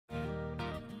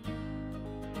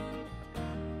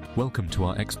Welcome to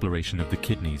our exploration of the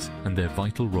kidneys and their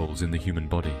vital roles in the human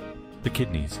body. The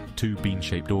kidneys, two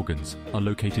bean-shaped organs, are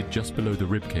located just below the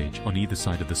ribcage on either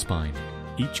side of the spine.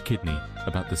 Each kidney,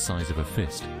 about the size of a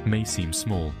fist, may seem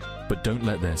small, but don't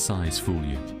let their size fool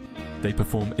you. They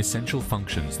perform essential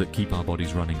functions that keep our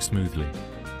bodies running smoothly.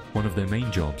 One of their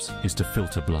main jobs is to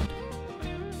filter blood.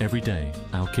 Every day,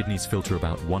 our kidneys filter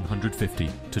about 150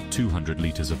 to 200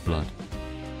 liters of blood.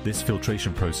 This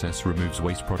filtration process removes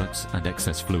waste products and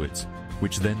excess fluids,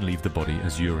 which then leave the body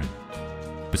as urine.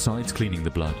 Besides cleaning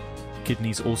the blood,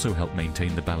 kidneys also help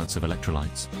maintain the balance of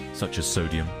electrolytes, such as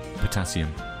sodium,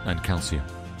 potassium, and calcium,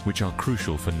 which are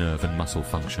crucial for nerve and muscle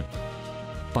function.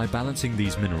 By balancing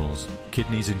these minerals,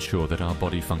 kidneys ensure that our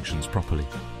body functions properly.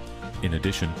 In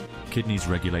addition, kidneys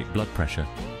regulate blood pressure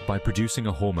by producing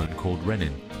a hormone called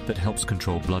renin that helps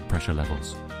control blood pressure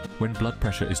levels. When blood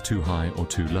pressure is too high or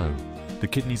too low, the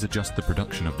kidneys adjust the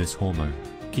production of this hormone,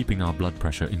 keeping our blood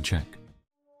pressure in check.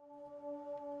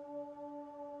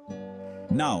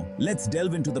 Now, let's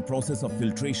delve into the process of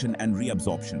filtration and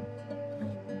reabsorption.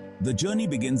 The journey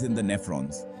begins in the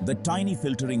nephrons, the tiny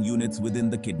filtering units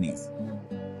within the kidneys.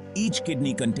 Each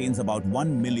kidney contains about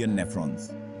 1 million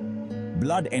nephrons.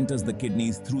 Blood enters the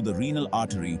kidneys through the renal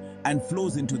artery and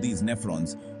flows into these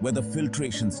nephrons, where the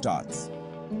filtration starts.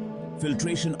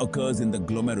 Filtration occurs in the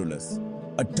glomerulus,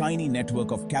 a tiny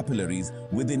network of capillaries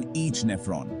within each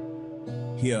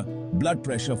nephron. Here, blood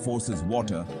pressure forces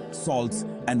water, salts,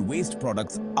 and waste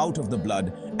products out of the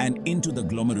blood and into the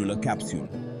glomerular capsule.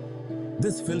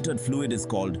 This filtered fluid is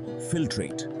called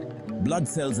filtrate. Blood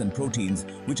cells and proteins,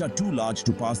 which are too large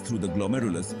to pass through the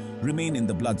glomerulus, remain in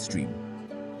the bloodstream.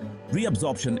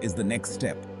 Reabsorption is the next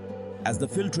step. As the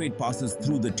filtrate passes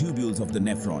through the tubules of the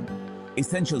nephron,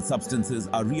 essential substances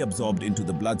are reabsorbed into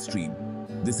the bloodstream.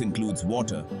 This includes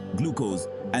water, glucose,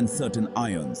 and certain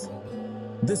ions.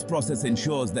 This process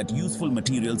ensures that useful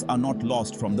materials are not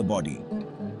lost from the body.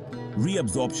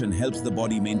 Reabsorption helps the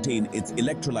body maintain its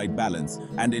electrolyte balance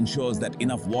and ensures that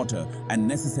enough water and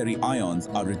necessary ions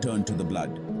are returned to the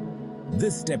blood.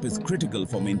 This step is critical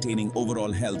for maintaining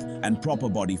overall health and proper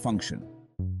body function.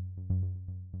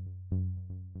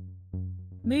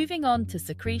 Moving on to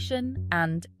secretion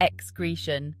and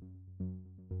excretion.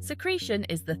 Secretion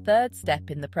is the third step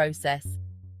in the process,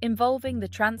 involving the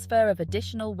transfer of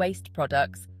additional waste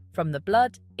products from the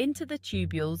blood into the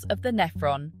tubules of the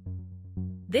nephron.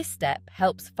 This step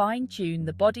helps fine-tune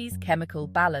the body's chemical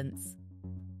balance.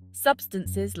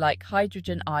 Substances like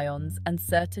hydrogen ions and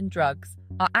certain drugs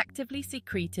are actively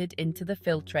secreted into the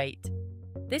filtrate.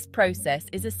 This process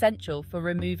is essential for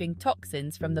removing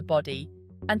toxins from the body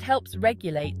and helps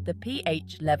regulate the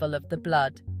pH level of the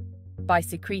blood. By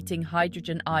secreting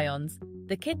hydrogen ions,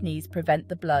 the kidneys prevent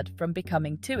the blood from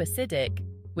becoming too acidic,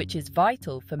 which is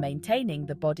vital for maintaining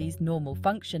the body's normal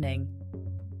functioning.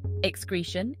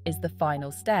 Excretion is the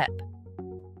final step.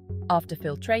 After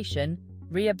filtration,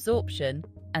 reabsorption,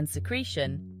 and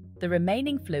secretion, the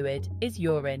remaining fluid is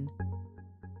urine.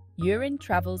 Urine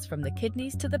travels from the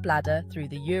kidneys to the bladder through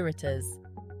the ureters.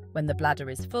 When the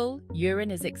bladder is full,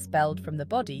 urine is expelled from the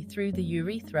body through the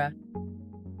urethra.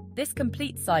 This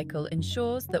complete cycle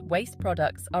ensures that waste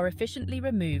products are efficiently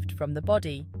removed from the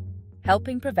body,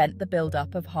 helping prevent the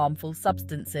buildup of harmful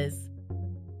substances.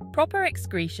 Proper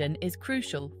excretion is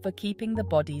crucial for keeping the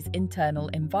body's internal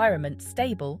environment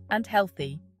stable and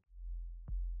healthy.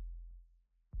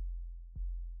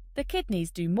 The kidneys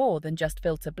do more than just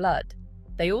filter blood.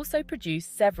 They also produce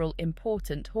several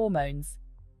important hormones.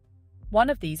 One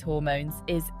of these hormones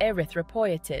is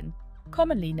erythropoietin,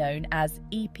 commonly known as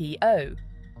EPO.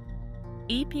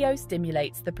 EPO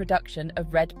stimulates the production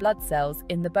of red blood cells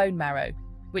in the bone marrow,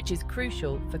 which is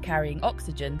crucial for carrying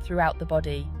oxygen throughout the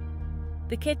body.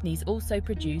 The kidneys also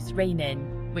produce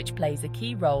renin, which plays a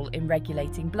key role in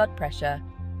regulating blood pressure.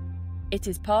 It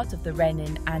is part of the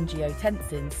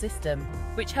renin-angiotensin system,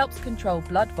 which helps control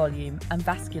blood volume and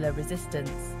vascular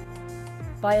resistance.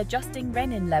 By adjusting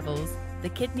renin levels, the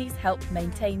kidneys help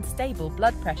maintain stable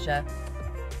blood pressure.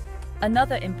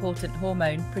 Another important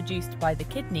hormone produced by the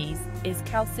kidneys is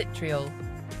calcitriol,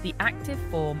 the active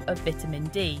form of vitamin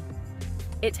D.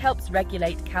 It helps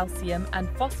regulate calcium and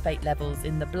phosphate levels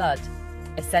in the blood,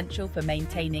 essential for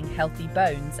maintaining healthy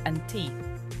bones and teeth.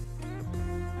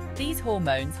 These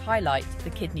hormones highlight the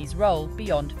kidney's role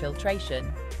beyond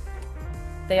filtration.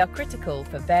 They are critical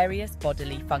for various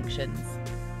bodily functions.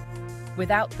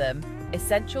 Without them,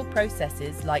 essential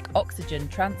processes like oxygen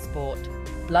transport,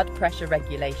 blood pressure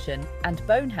regulation, and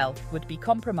bone health would be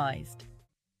compromised.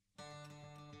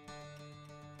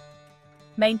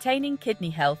 Maintaining kidney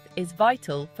health is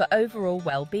vital for overall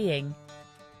well-being.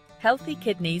 Healthy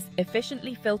kidneys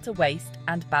efficiently filter waste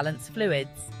and balance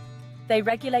fluids. They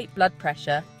regulate blood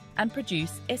pressure and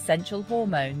produce essential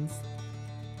hormones.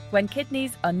 When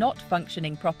kidneys are not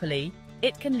functioning properly,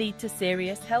 it can lead to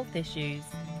serious health issues.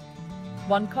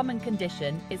 One common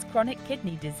condition is chronic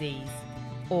kidney disease,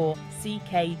 or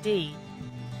CKD,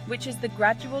 which is the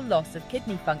gradual loss of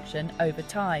kidney function over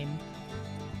time.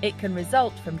 It can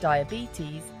result from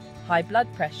diabetes, high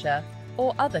blood pressure,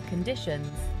 or other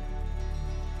conditions.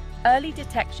 Early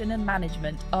detection and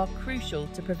management are crucial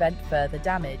to prevent further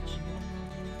damage.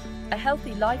 A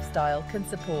healthy lifestyle can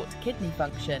support kidney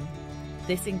function.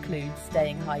 This includes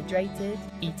staying hydrated,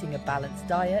 eating a balanced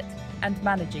diet, and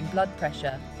managing blood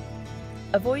pressure.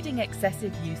 Avoiding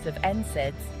excessive use of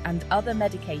NSAIDs and other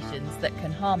medications that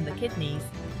can harm the kidneys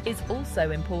is also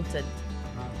important.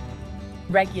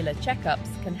 Regular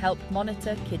checkups can help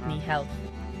monitor kidney health.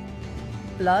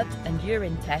 Blood and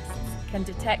urine tests can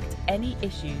detect any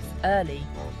issues early.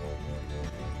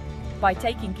 By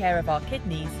taking care of our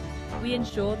kidneys, we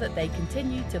ensure that they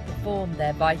continue to perform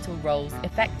their vital roles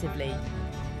effectively.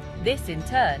 This, in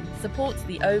turn, supports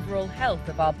the overall health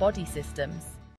of our body systems.